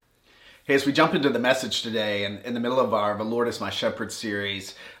Hey, as we jump into the message today and in the middle of our The Lord is My Shepherd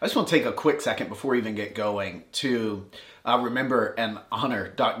series, I just want to take a quick second before we even get going to remember and honor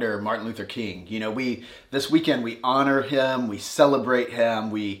Dr. Martin Luther King. You know, this weekend we honor him, we celebrate him,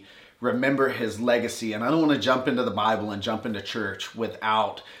 we remember his legacy. And I don't want to jump into the Bible and jump into church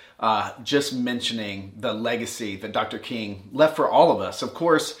without just mentioning the legacy that Dr. King left for all of us. Of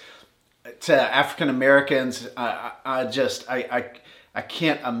course, to African Americans, I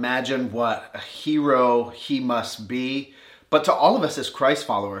can't imagine what a hero he must be. But to all of us as Christ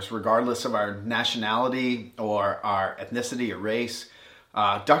followers, regardless of our nationality or our ethnicity or race,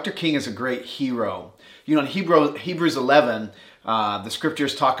 Dr. King is a great hero. You know, in Hebrews 11, the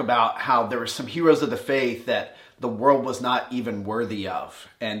scriptures talk about how there were some heroes of the faith that the world was not even worthy of.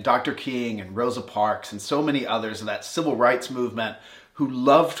 And Dr. King and Rosa Parks and so many others of that civil rights movement who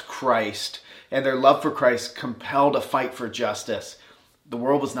loved Christ, and their love for Christ compelled a fight for justice. The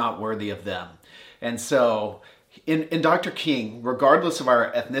world was not worthy of them. And so in Dr. King, regardless of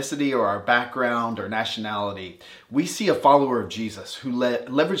our ethnicity or our background or nationality, we see a follower of Jesus who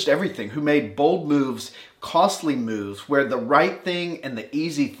leveraged everything, who made bold moves, costly moves, where the right thing and the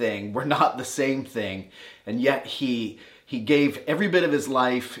easy thing were not the same thing. And yet he gave every bit of his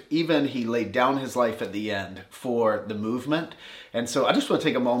life, even he laid down his life at the end for the movement. And so I just want to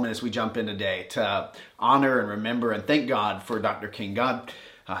take a moment as we jump in today to honor and remember and thank God for Dr. King. God,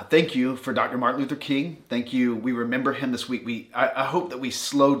 thank you for Dr. Martin Luther King. Thank you. We remember him this week. I hope that we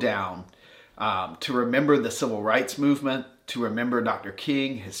slow down to remember the civil rights movement, to remember Dr.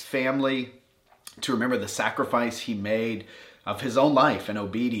 King, his family, to remember the sacrifice he made of his own life and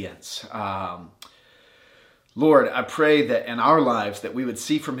obedience. Lord, I pray that in our lives that we would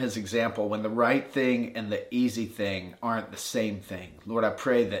see from his example when the right thing and the easy thing aren't the same thing. Lord, I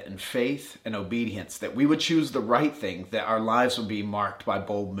pray that in faith and obedience that we would choose the right thing, that our lives would be marked by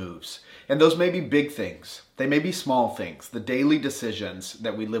bold moves. And those may be big things. They may be small things, the daily decisions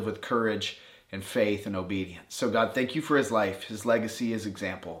that we live with courage and faith and obedience. So God, thank you for his life, his legacy, his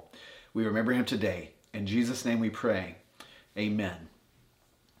example. We remember him today. In Jesus' name we pray. Amen.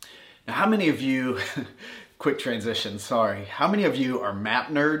 Now, how many of you... Quick transition, sorry. How many of you are map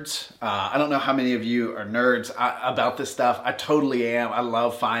nerds? I don't know how many of you are nerds about this stuff. I totally am. I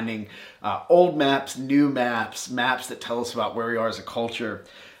love finding old maps, new maps, maps that tell us about where we are as a culture.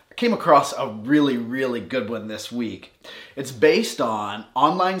 I came across a really, really good one this week. It's based on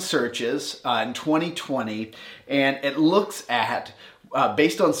online searches in 2020, and it looks at,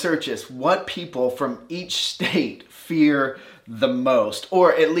 based on searches, what people from each state fear the most,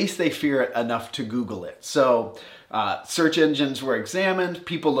 or at least they fear it enough to Google it. So search engines were examined.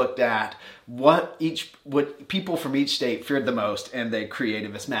 People looked at what people from each state feared the most, and they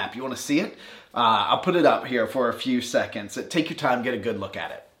created this map. You want to see it? I'll put it up here for a few seconds. Take your time, get a good look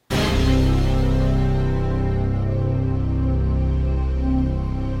at it.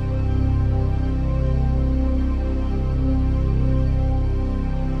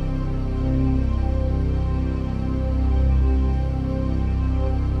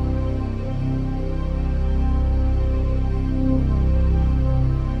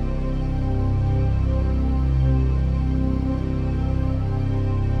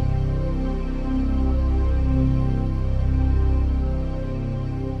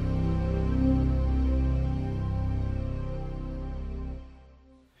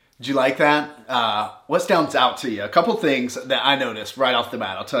 Did you like that? What stands out to you? A couple things that I noticed right off the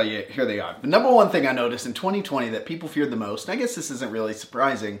bat. I'll tell you, here they are. The number one thing I noticed in 2020 that people feared the most, and I guess this isn't really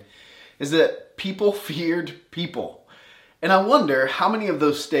surprising, is that people feared people. And I wonder how many of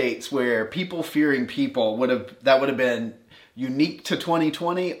those states where people fearing people would have been unique to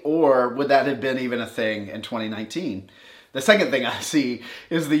 2020, or would that have been even a thing in 2019? The second thing I see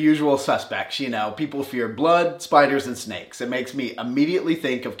is the usual suspects. You know, people fear blood, spiders, and snakes. It makes me immediately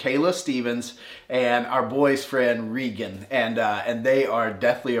think of Kayla Stevens and our boy's friend Regan, and they are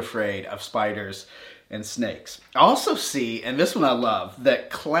deathly afraid of spiders and snakes. I also see, and this one I love, that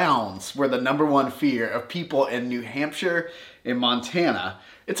clowns were the number one fear of people in New Hampshire and Montana.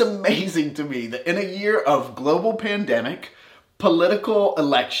 It's amazing to me that in a year of global pandemic, political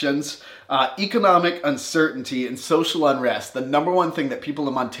elections, economic uncertainty, and social unrest, the number one thing that people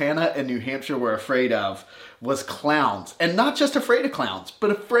in Montana and New Hampshire were afraid of was clowns. And not just afraid of clowns, but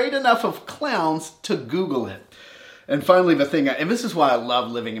afraid enough of clowns to Google it. And finally, the thing, and this is why I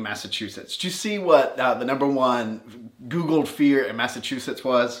love living in Massachusetts. Do you see what the number one Googled fear in Massachusetts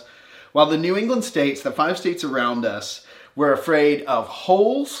was? While the New England states, the 5 states around us, were afraid of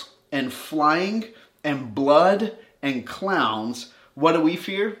holes and flying and blood and clowns, what do we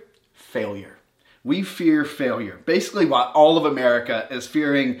fear? Failure. We fear failure. Basically, while all of America is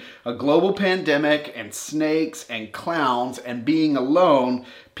fearing a global pandemic and snakes and clowns and being alone,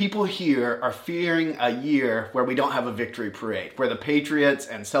 people here are fearing a year where we don't have a victory parade, where the Patriots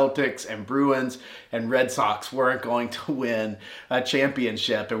and Celtics and Bruins and Red Sox weren't going to win a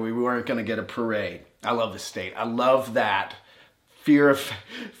championship and we weren't going to get a parade. I love this state. I love that fear,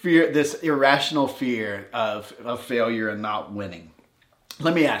 this irrational fear of failure and not winning.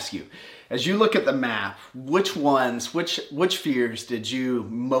 Let me ask you, as you look at the map, which fears did you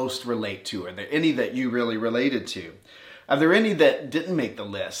most relate to? Are there any that you really related to? Are there any that didn't make the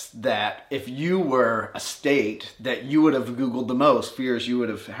list that if you were a state that you would have Googled the most, fears you would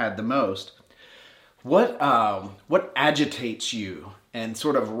have had the most? What agitates you and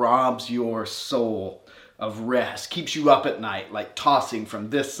sort of robs your soul of rest, keeps you up at night, like tossing from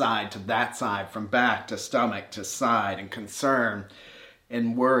this side to that side, from back to stomach to side, and concern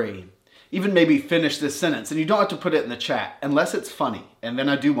and worry? Even maybe finish this sentence, and you don't have to put it in the chat unless it's funny, and then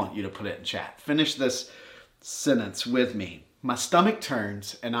I do want you to put it in chat. Finish this sentence with me. My stomach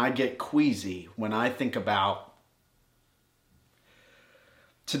turns and I get queasy when I think about.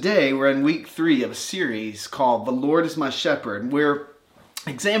 Today we're in week 3 of a series called The Lord is My Shepherd, and we're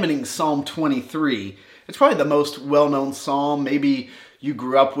examining Psalm 23. It's probably the most well-known psalm. Maybe you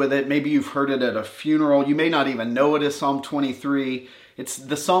grew up with it. Maybe you've heard it at a funeral. You may not even know it as Psalm 23. It's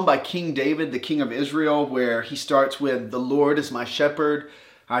the psalm by King David, the king of Israel, where he starts with, "The Lord is my shepherd,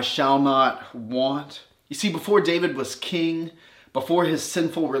 I shall not want." You see, before David was king, before his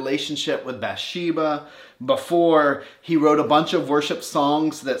sinful relationship with Bathsheba, before he wrote a bunch of worship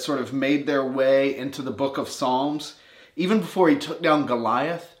songs that sort of made their way into the book of Psalms, even before he took down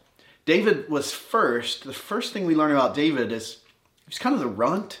Goliath, David was first. The first thing we learn about David is he was kind of the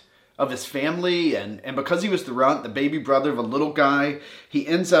runt of his family, and because he was the runt, the baby brother of a little guy, he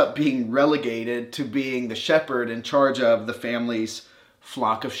ends up being relegated to being the shepherd in charge of the family's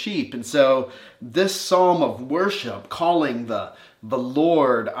flock of sheep. And so this psalm of worship, calling the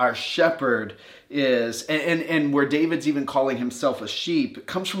Lord our shepherd, is, and where David's even calling himself a sheep, it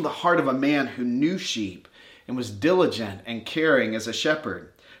comes from the heart of a man who knew sheep and was diligent and caring as a shepherd.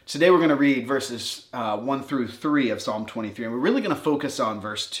 Today we're going to read verses 1 through 3 of Psalm 23, and we're really going to focus on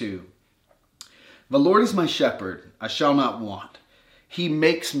verse 2. The Lord is my shepherd, I shall not want. He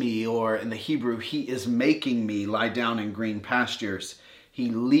makes me, or in the Hebrew, he is making me lie down in green pastures. He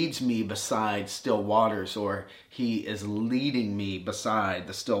leads me beside still waters, or he is leading me beside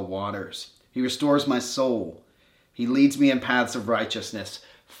the still waters. He restores my soul. He leads me in paths of righteousness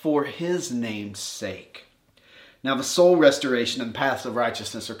for his name's sake. Now, the soul restoration and paths of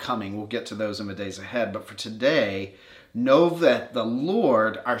righteousness are coming. We'll get to those in the days ahead. But for today, know that the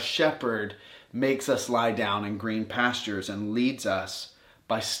Lord, our shepherd, makes us lie down in green pastures and leads us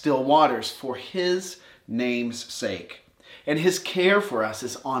by still waters for his name's sake. And his care for us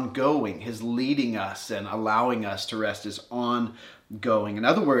is ongoing. His leading us and allowing us to rest is ongoing. In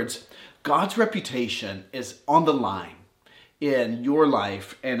other words, God's reputation is on the line in your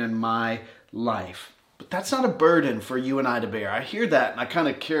life and in my life. But that's not a burden for you and I to bear. I hear that and I kind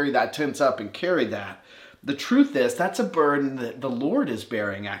of carry that tense up and carry that. The truth is, that's a burden that the Lord is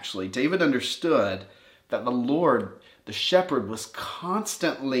bearing, actually. David understood that the Lord, the shepherd, was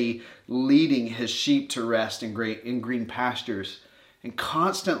constantly leading his sheep to rest in green pastures and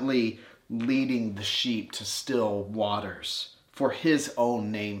constantly leading the sheep to still waters for his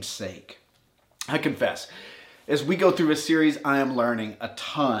own name's sake. I confess, as we go through this series, I am learning a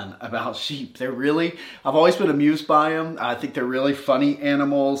ton about sheep. I've always been amused by them. I think they're really funny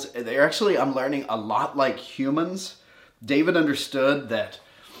animals. I'm learning a lot like humans. David understood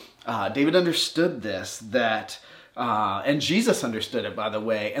this, and Jesus understood it, by the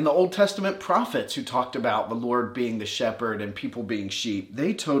way. And the Old Testament prophets who talked about the Lord being the shepherd and people being sheep,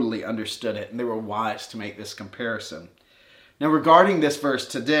 they totally understood it, and they were wise to make this comparison. Now, regarding this verse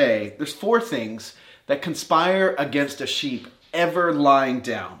today, there's 4 things that conspire against a sheep ever lying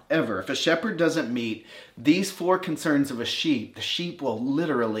down, ever. If a shepherd doesn't meet these 4 concerns of a sheep, the sheep will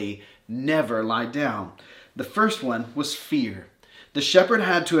literally never lie down. The first one was fear. The shepherd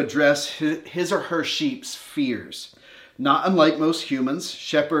had to address his or her sheep's fears. Not unlike most humans,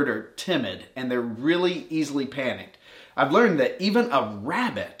 shepherds are timid and they're really easily panicked. I've learned that even a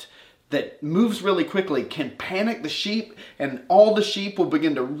rabbit that moves really quickly can panic the sheep, and all the sheep will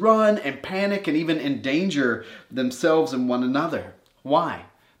begin to run and panic and even endanger themselves and one another. Why?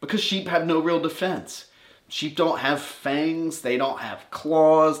 Because sheep have no real defense. Sheep don't have fangs, they don't have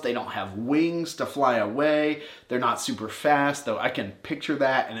claws, they don't have wings to fly away, they're not super fast, though I can picture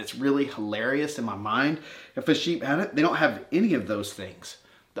that and it's really hilarious in my mind. If a sheep had it, they don't have any of those things.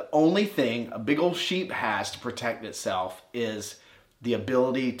 The only thing a big old sheep has to protect itself is the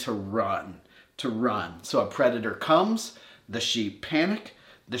ability to run. So a predator comes, the sheep panic,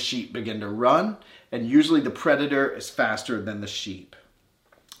 the sheep begin to run, and usually the predator is faster than the sheep.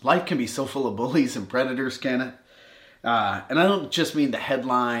 Life can be so full of bullies and predators, can it? And I don't just mean the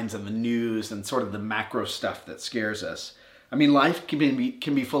headlines and the news and sort of the macro stuff that scares us. I mean, life can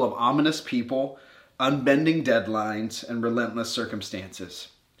be full of ominous people, unbending deadlines, and relentless circumstances.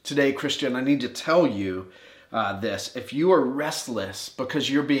 Today, Christian, I need to tell you this. If you are restless because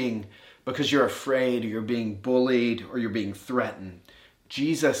you're afraid, or you're being bullied, or you're being threatened,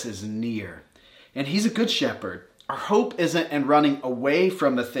 Jesus is near. And he's a good shepherd. Our hope isn't in running away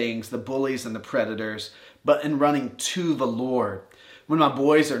from the things, the bullies and the predators, but in running to the Lord. When my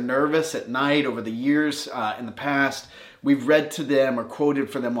boys are nervous at night over the years in the past, we've read to them or quoted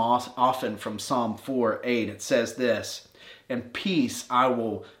for them often from Psalm 4:8. It says this, "In peace I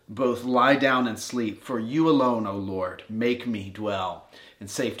will both lie down and sleep, for you alone, O Lord, make me dwell in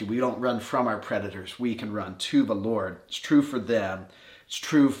safety." We don't run from our predators. We can run to the Lord. It's true for them. It's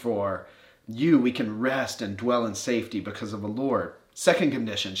true for you. We can rest and dwell in safety because of the Lord. Second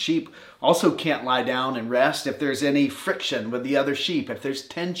condition, sheep also can't lie down and rest if there's any friction with the other sheep, if there's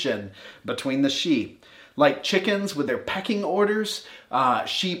tension between the sheep. Like chickens with their pecking orders,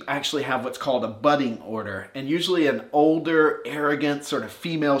 sheep actually have what's called a butting order. And usually an older, arrogant sort of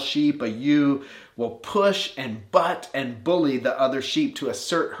female sheep, a ewe, will push and butt and bully the other sheep to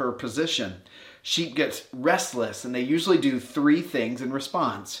assert her position. Sheep gets restless, and they usually do three things in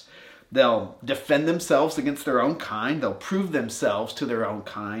response. They'll defend themselves against their own kind, they'll prove themselves to their own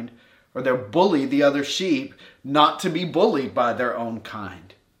kind, or they'll bully the other sheep not to be bullied by their own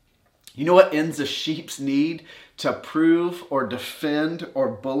kind. You know what ends a sheep's need to prove or defend or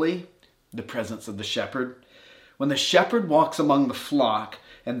bully? The presence of the shepherd. When the shepherd walks among the flock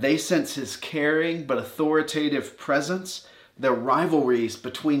and they sense his caring but authoritative presence, the rivalries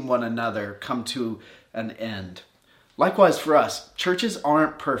between one another come to an end. Likewise for us, churches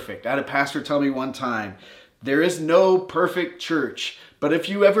aren't perfect. I had a pastor tell me one time, there is no perfect church, but if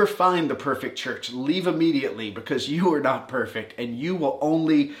you ever find the perfect church, leave immediately because you are not perfect and you will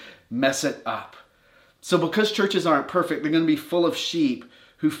only mess it up. So because churches aren't perfect, they're going to be full of sheep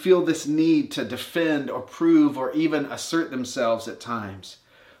who feel this need to defend or prove or even assert themselves at times.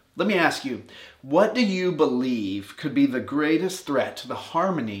 Let me ask you, what do you believe could be the greatest threat to the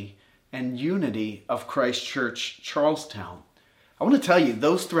harmony and unity of Christ Church Charlestown? I want to tell you,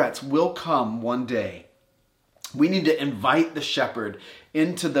 those threats will come one day. We need to invite the shepherd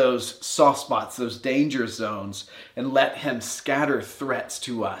into those soft spots, those danger zones, and let him scatter threats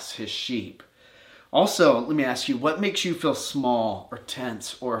to us, his sheep. Also, let me ask you, what makes you feel small or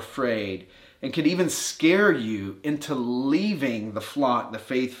tense or afraid and could even scare you into leaving the flock, the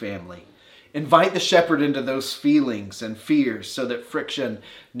faith family? Invite the shepherd into those feelings and fears so that friction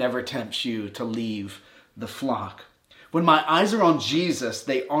never tempts you to leave the flock. When my eyes are on Jesus,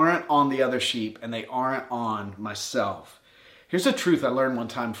 they aren't on the other sheep and they aren't on myself. Here's a truth I learned one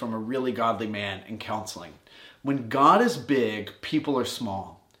time from a really godly man in counseling. When God is big, people are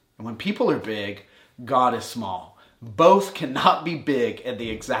small. And when people are big, God is small. Both cannot be big at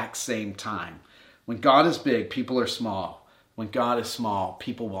the exact same time. When God is big, people are small. When God is small,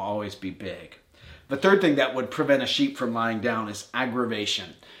 people will always be big. The third thing that would prevent a sheep from lying down is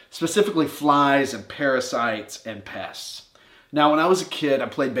aggravation, specifically flies and parasites and pests. Now, when I was a kid, I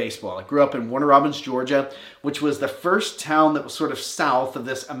played baseball. I grew up in Warner Robins, Georgia, which was the first town that was sort of south of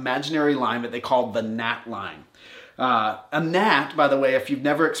this imaginary line that they called the gnat line. A gnat, by the way, if you've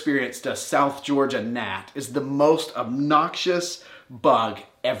never experienced a South Georgia gnat, is the most obnoxious bug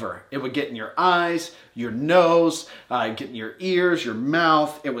ever. It would get in your eyes, your nose, get in your ears, your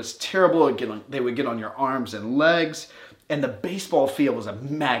mouth. It was terrible. They would get on your arms and legs. And the baseball field was a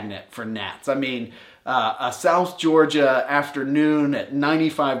magnet for gnats. I mean, a South Georgia afternoon at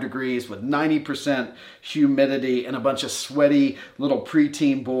 95 degrees with 90% humidity and a bunch of sweaty little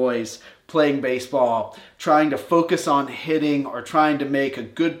preteen boys playing baseball, trying to focus on hitting or trying to make a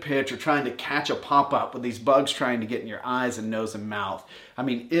good pitch or trying to catch a pop-up with these bugs trying to get in your eyes and nose and mouth. I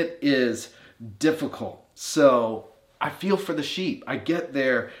mean, it is difficult. So I feel for the sheep. I get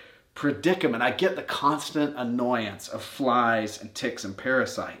their predicament. I get the constant annoyance of flies and ticks and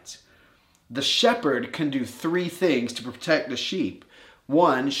parasites. The shepherd can do three things to protect the sheep.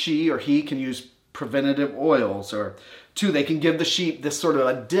 One, she or he can use preventative oils, or two, they can give the sheep this sort of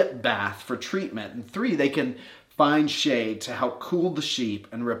a dip bath for treatment, and three, they can find shade to help cool the sheep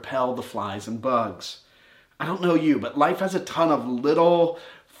and repel the flies and bugs. I don't know you, but life has a ton of little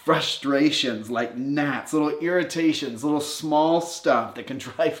frustrations like gnats, little irritations, little small stuff that can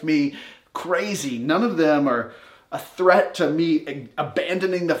drive me crazy. None of them are a threat to me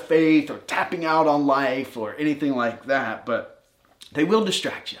abandoning the faith or tapping out on life or anything like that, but they will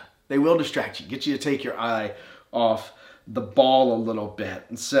distract you. They will distract you, get you to take your eye off the ball a little bit.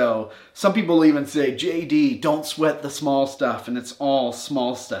 And so some people even say, JD, don't sweat the small stuff, and it's all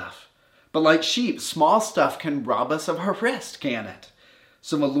small stuff. But like sheep, small stuff can rob us of our rest, can it?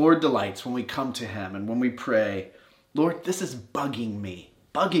 So the Lord delights when we come to him and when we pray, Lord, this is bugging me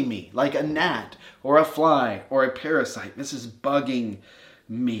like a gnat or a fly or a parasite. This is bugging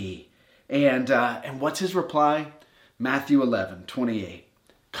me. And what's his reply? Matthew 11:28.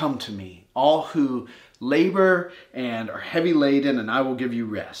 Come to me, all who labor and are heavy laden, and I will give you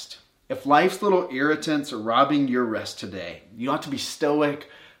rest. If life's little irritants are robbing your rest today, you don't have to be stoic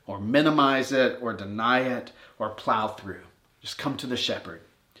or minimize it or deny it or plow through. Just come to the shepherd.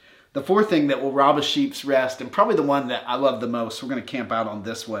 The fourth thing that will rob a sheep's rest, and probably the one that I love the most, we're going to camp out on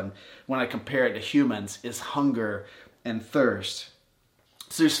this one when I compare it to humans, is hunger and thirst.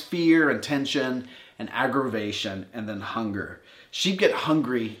 So there's fear and tension and aggravation and then hunger. Sheep get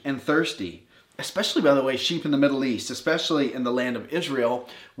hungry and thirsty, especially, by the way, sheep in the Middle East, especially in the land of Israel,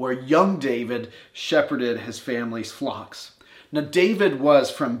 where young David shepherded his family's flocks. Now, David was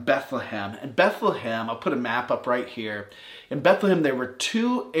from Bethlehem, and Bethlehem, I'll put a map up right here. In Bethlehem, there were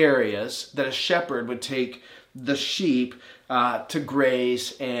two areas that a shepherd would take the sheep to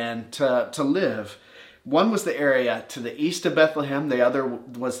graze and to live. One was the area to the east of Bethlehem. The other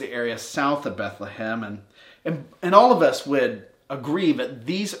was the area south of Bethlehem. And all of us would agree that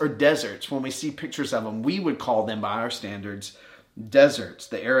these are deserts. When we see pictures of them, we would call them, by our standards, deserts.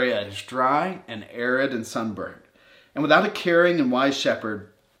 The area is dry and arid and sunburned. And without a caring and wise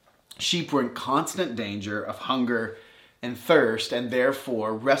shepherd, sheep were in constant danger of hunger and thirst, and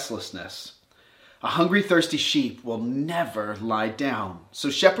therefore restlessness. A hungry, thirsty sheep will never lie down. So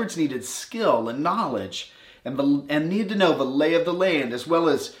shepherds needed skill and knowledge and needed to know the lay of the land, as well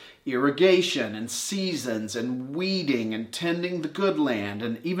as irrigation and seasons and weeding and tending the good land,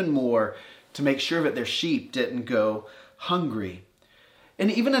 and even more to make sure that their sheep didn't go hungry.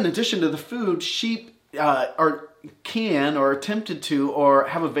 And even in addition to the food, sheep are tempted to or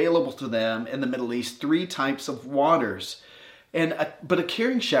have available to them in the Middle East 3 types of waters. But a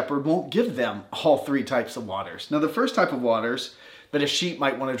caring shepherd won't give them all 3 types of waters. Now, the first type of waters that a sheep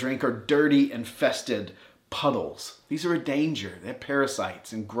might want to drink are dirty, infested puddles. These are a danger. They have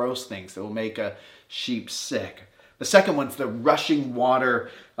parasites and gross things that will make a sheep sick. The second one's the rushing water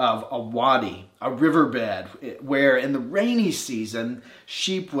of a wadi, a riverbed, where in the rainy season,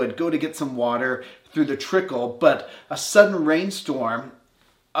 sheep would go to get some water through the trickle, but a sudden rainstorm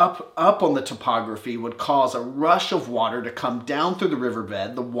up on the topography would cause a rush of water to come down through the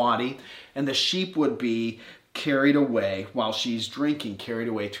riverbed, the wadi, and the sheep would be carried away while she's drinking, carried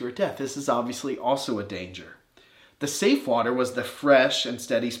away to her death. This is obviously also a danger. The safe water was the fresh and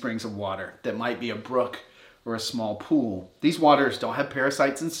steady springs of water that might be a brook or a small pool. These waters don't have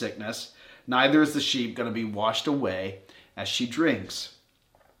parasites and sickness. Neither is the sheep going to be washed away as she drinks.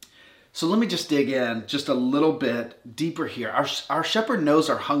 So let me just dig in just a little bit deeper here. Our shepherd knows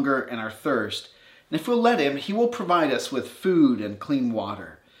our hunger and our thirst. And if we'll let him, he will provide us with food and clean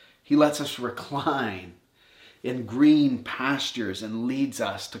water. He lets us recline in green pastures and leads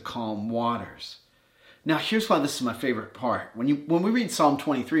us to calm waters. Now, here's why this is my favorite part. When we read Psalm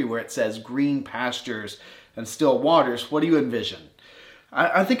 23, where it says green pastures and still waters, what do you envision?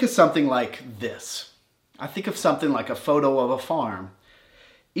 I think of something like this. I think of something like a photo of a farm.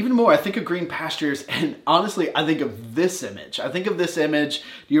 Even more, I think of green pastures, and honestly, I think of this image.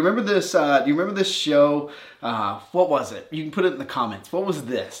 Do you remember this? Do you remember this show? What was it? You can put it in the comments. What was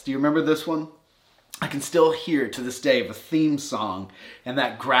this? Do you remember this one? I can still hear to this day the theme song and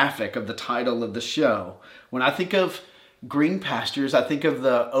that graphic of the title of the show. When I think of green pastures, I think of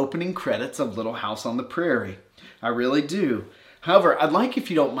the opening credits of Little House on the Prairie. I really do. However, I'd like, if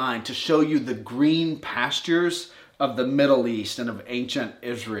you don't mind, to show you the green pastures of the Middle East and of ancient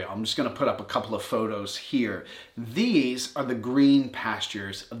Israel. I'm just going to put up a couple of photos here. These are the green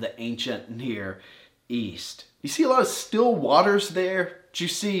pastures of the ancient Near East. You see a lot of still waters there? Do you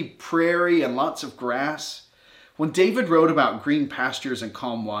see prairie and lots of grass? When David wrote about green pastures and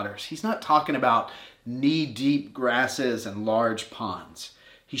calm waters, he's not talking about knee-deep grasses and large ponds.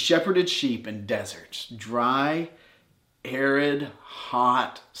 He shepherded sheep in deserts, dry, arid,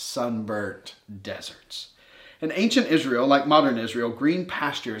 hot, sunburnt deserts. In ancient Israel, like modern Israel, green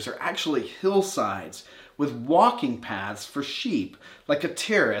pastures are actually hillsides with walking paths for sheep, like a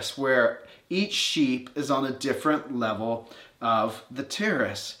terrace where Each sheep is on a different level of the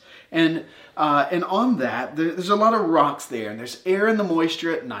terrace. And on that, there's a lot of rocks there, and there's air in the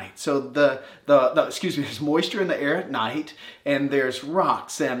moisture at night. So there's moisture in the air at night, and there's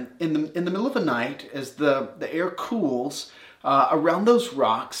rocks. And in the middle of the night, as the air cools around those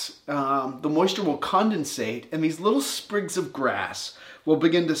rocks, the moisture will condensate, and these little sprigs of grass will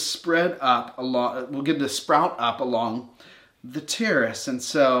begin to sprout up along the terrace. And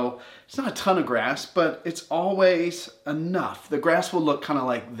so it's not a ton of grass, but it's always enough. The grass will look kind of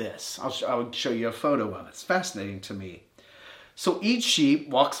like this. I'll show you a photo of it. It's fascinating to me. So each sheep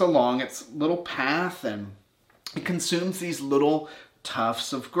walks along its little path, and it consumes these little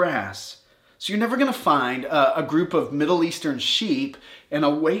tufts of grass. So you're never going to find a group of Middle Eastern sheep in a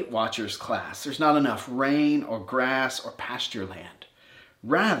Weight Watchers class. There's not enough rain or grass or pasture land.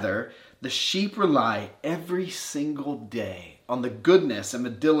 Rather, the sheep rely every single day on the goodness and the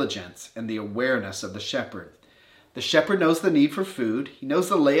diligence and the awareness of the shepherd. The shepherd knows the need for food. He knows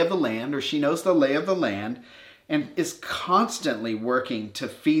the lay of the land, or she knows the lay of the land, and is constantly working to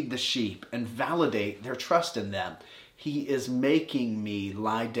feed the sheep and validate their trust in them. He is making me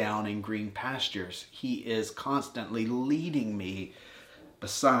lie down in green pastures. He is constantly leading me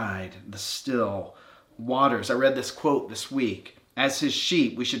beside the still waters. I read this quote this week. As his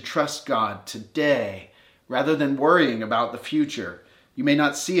sheep, we should trust God today rather than worrying about the future. You may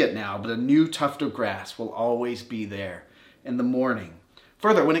not see it now, but a new tuft of grass will always be there in the morning.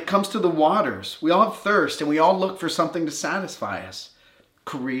 Further, when it comes to the waters, we all have thirst, and we all look for something to satisfy us.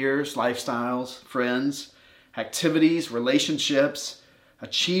 Careers, lifestyles, friends, activities, relationships,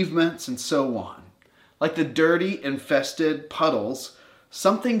 achievements, and so on. Like the dirty, infested puddles,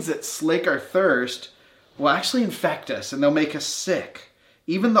 some things that slake our thirst will actually infect us, and they'll make us sick.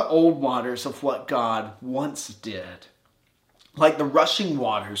 Even the old waters of what God once did. Like the rushing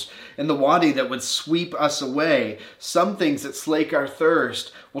waters in the wadi that would sweep us away, some things that slake our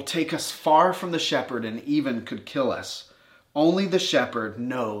thirst will take us far from the shepherd and even could kill us. Only the shepherd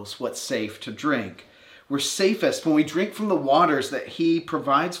knows what's safe to drink. We're safest when we drink from the waters that he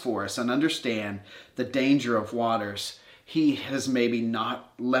provides for us and understand the danger of waters he has maybe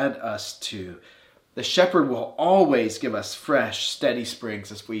not led us to. The shepherd will always give us fresh, steady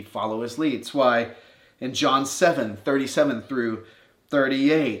springs as we follow his lead. That's why in John 7:37 through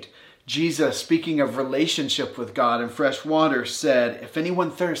 38, Jesus, speaking of relationship with God and fresh water, said, "If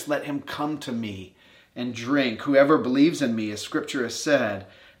anyone thirsts, let him come to me and drink. Whoever believes in me, as Scripture has said,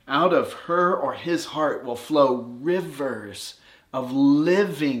 out of her or his heart will flow rivers of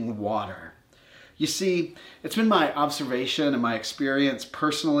living water." You see, it's been my observation and my experience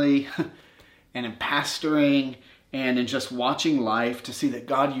personally and in pastoring and in just watching life to see that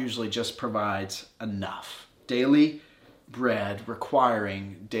God usually just provides enough. Daily bread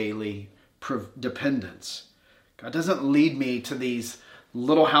requiring daily dependence. God doesn't lead me to these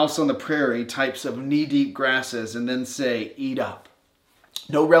little house on the prairie types of knee-deep grasses and then say, eat up.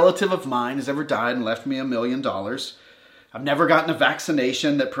 No relative of mine has ever died and left me $1 million. I've never gotten a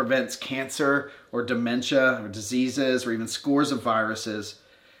vaccination that prevents cancer or dementia or diseases or even scores of viruses.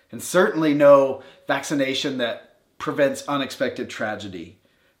 And certainly no vaccination that prevents unexpected tragedy.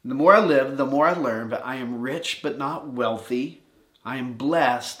 And the more I live, the more I learn that I am rich but not wealthy. I am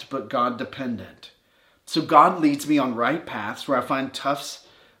blessed but God dependent. So God leads me on right paths where I find tufts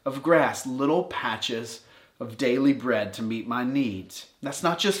of grass, little patches of daily bread to meet my needs. That's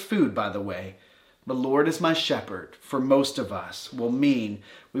not just food, by the way. The Lord is my shepherd, for most of us, will mean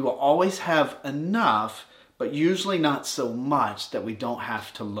we will always have enough, but usually not so much that we don't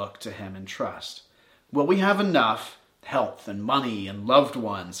have to look to him and trust. Will we have enough health and money and loved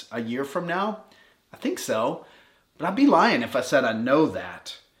ones a year from now? I think so, but I'd be lying if I said I know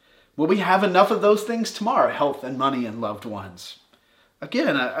that. Will we have enough of those things tomorrow, health and money and loved ones?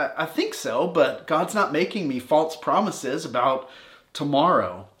 Again, I think so, but God's not making me false promises about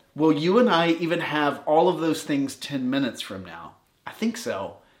tomorrow. Will you and I even have all of those things 10 minutes from now? I think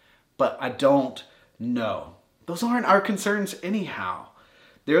so, but I don't know. Those aren't our concerns anyhow.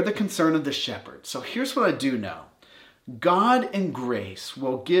 They're the concern of the shepherd. So here's what I do know. God in grace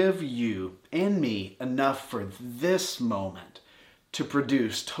will give you and me enough for this moment to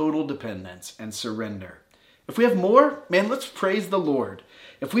produce total dependence and surrender. If we have more, man, let's praise the Lord.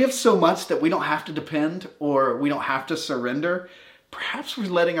 If we have so much that we don't have to depend or we don't have to surrender, perhaps we're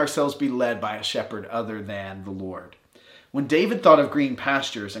letting ourselves be led by a shepherd other than the Lord. When David thought of green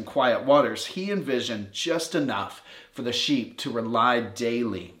pastures and quiet waters, he envisioned just enough for the sheep to rely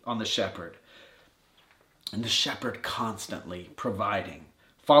daily on the shepherd. And the shepherd constantly providing,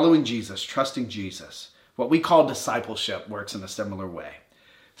 following Jesus, trusting Jesus. What we call discipleship works in a similar way.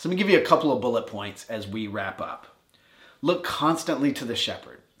 So let me give you a couple of bullet points as we wrap up. Look constantly to the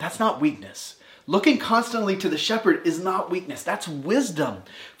shepherd. That's not weakness. Looking constantly to the shepherd is not weakness. That's wisdom.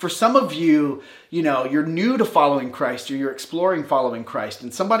 For some of you, you're new to following Christ or you're exploring following Christ.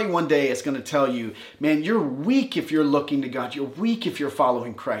 And somebody one day is going to tell you, man, you're weak if you're looking to God. You're weak if you're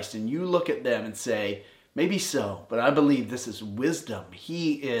following Christ. And you look at them and say, maybe so, but I believe this is wisdom.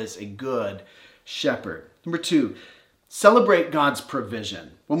 He is a good shepherd. Number 2, celebrate God's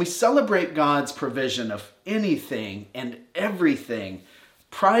provision. When we celebrate God's provision of anything and everything,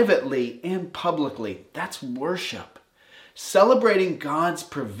 privately and publicly, that's worship. Celebrating God's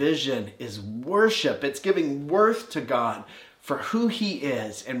provision is worship. It's giving worth to God for who He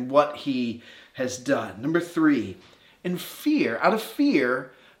is and what He has done. Number 3, out of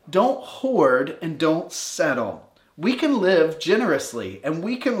fear, don't hoard and don't settle. We can live generously and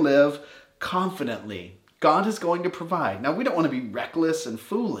we can live confidently. God is going to provide. Now, we don't want to be reckless and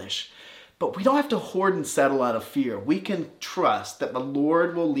foolish, but we don't have to hoard and settle out of fear. We can trust that the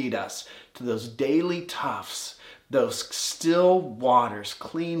Lord will lead us to those daily toughs, those still waters,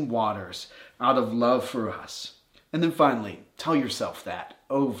 clean waters out of love for us. And then finally, tell yourself that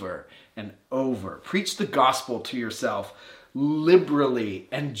over and over. Preach the gospel to yourself liberally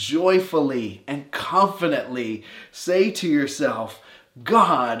and joyfully and confidently. Say to yourself,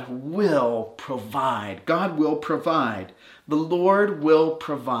 God will provide. God will provide. The Lord will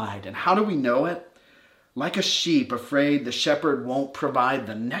provide. And how do we know it? Like a sheep afraid the shepherd won't provide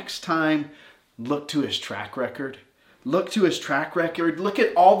the next time, look to his track record. Look to his track record. Look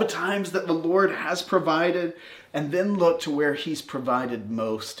at all the times that the Lord has provided, and then look to where He's provided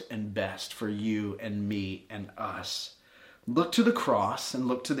most and best for you and me and us. Look to the cross and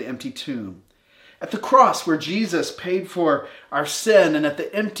look to the empty tomb. At the cross where Jesus paid for our sin, and at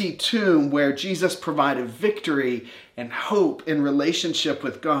the empty tomb where Jesus provided victory and hope in relationship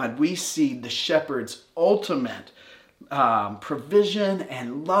with God, we see the shepherd's ultimate provision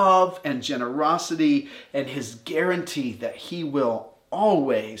and love and generosity and His guarantee that He will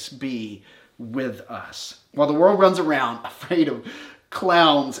always be with us. While the world runs around afraid of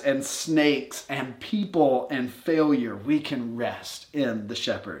clowns and snakes and people and failure, we can rest in the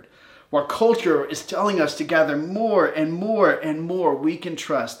shepherd. While culture is telling us to gather more and more and more, we can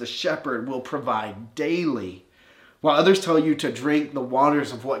trust the shepherd will provide daily. While others tell you to drink the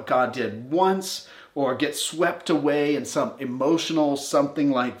waters of what God did once or get swept away in some emotional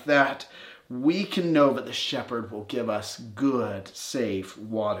something like that, we can know that the shepherd will give us good, safe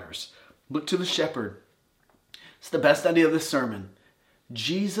waters. Look to the shepherd. It's the best idea of this sermon.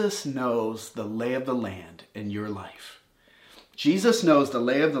 Jesus knows the lay of the land in your life. Jesus knows the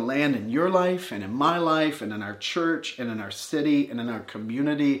lay of the land in your life and in my life and in our church and in our city and in our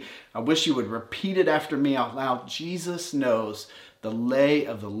community. I wish you would repeat it after me out loud. Jesus knows the lay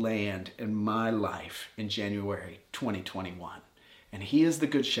of the land in my life in January 2021. And He is the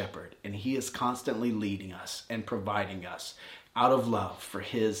Good Shepherd, and He is constantly leading us and providing us out of love for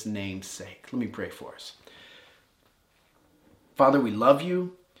His name's sake. Let me pray for us. Father, we love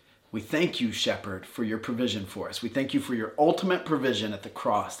You. We thank You, Shepherd, for Your provision for us. We thank You for Your ultimate provision at the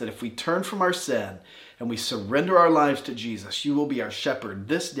cross, that if we turn from our sin and we surrender our lives to Jesus, You will be our shepherd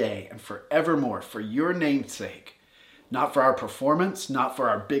this day and forevermore for Your name's sake. Not for our performance, not for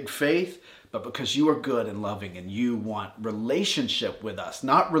our big faith, but because You are good and loving and You want relationship with us,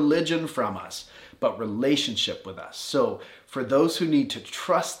 not religion from us, but relationship with us. So for those who need to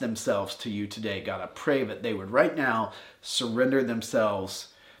trust themselves to You today, God, I pray that they would right now surrender themselves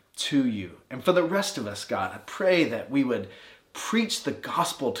to You. And for the rest of us, God, I pray that we would preach the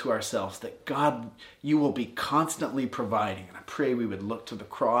gospel to ourselves, that God, You will be constantly providing. And I pray we would look to the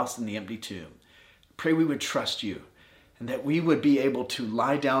cross and the empty tomb. I pray we would trust You, and that we would be able to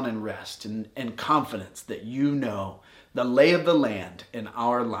lie down and rest in confidence that You know the lay of the land in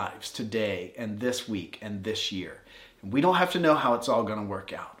our lives today and this week and this year. And we don't have to know how it's all going to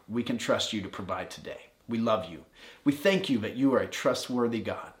work out. We can trust You to provide today. We love You. We thank You that You are a trustworthy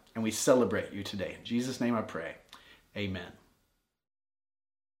God, and we celebrate You today. In Jesus' name I pray. Amen.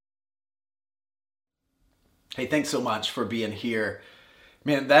 Hey, thanks so much for being here.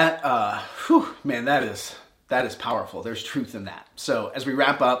 Man, that is powerful. There's truth in that. So as we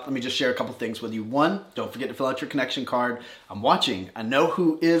wrap up, let me just share a couple things with you. One, don't forget to fill out your connection card. I'm watching. I know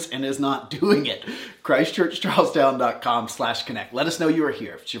who is and is not doing it. ChristchurchCharlestown.com/connect. Let us know you are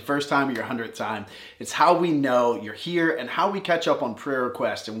here. If it's your first time or your 100th time, it's how we know you're here and how we catch up on prayer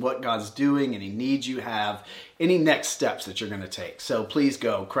requests and what God's doing, any needs you have, any next steps that you're going to take. So please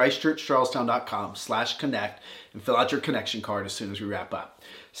go ChristchurchCharlestown.com/connect and fill out your connection card as soon as we wrap up.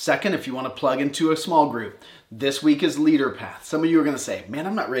 Second, if you want to plug into a small group, this week is Leader Path. Some of you are going to say, man,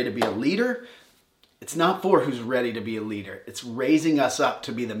 I'm not ready to be a leader. It's not for who's ready to be a leader. It's raising us up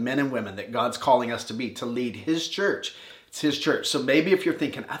to be the men and women that God's calling us to be, to lead His church. It's His church. So maybe if you're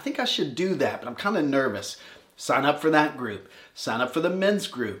thinking, I think I should do that, but I'm kind of nervous, sign up for that group. Sign up for the men's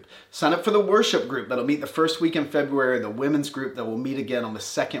group. Sign up for the worship group that'll meet the first week in February, the women's group that will meet again on the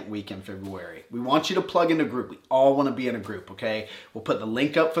second week in February. We want you to plug into a group. We all want to be in a group, okay? We'll put the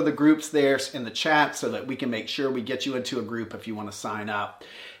link up for the groups there in the chat so that we can make sure we get you into a group if you want to sign up.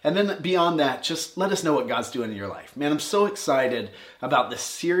 And then beyond that, just let us know what God's doing in your life. Man, I'm so excited about this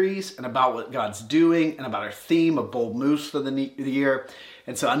series and about what God's doing and about our theme of bold moves for the year.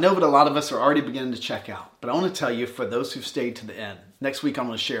 And so I know that a lot of us are already beginning to check out, but I want to tell you, for those who've stayed to the end, next week I'm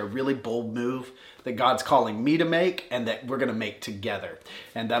going to share a really bold move that God's calling me to make and that we're going to make together.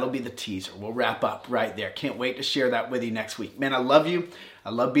 And that'll be the teaser. We'll wrap up right there. Can't wait to share that with you next week. Man, I love you.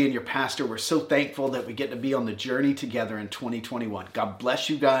 I love being your pastor. We're so thankful that we get to be on the journey together in 2021. God bless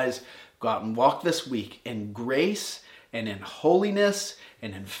you guys. Go out and walk this week in grace and in holiness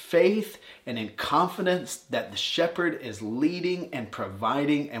and in faith and in confidence that the shepherd is leading and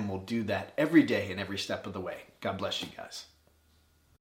providing and will do that every day and every step of the way. God bless you guys.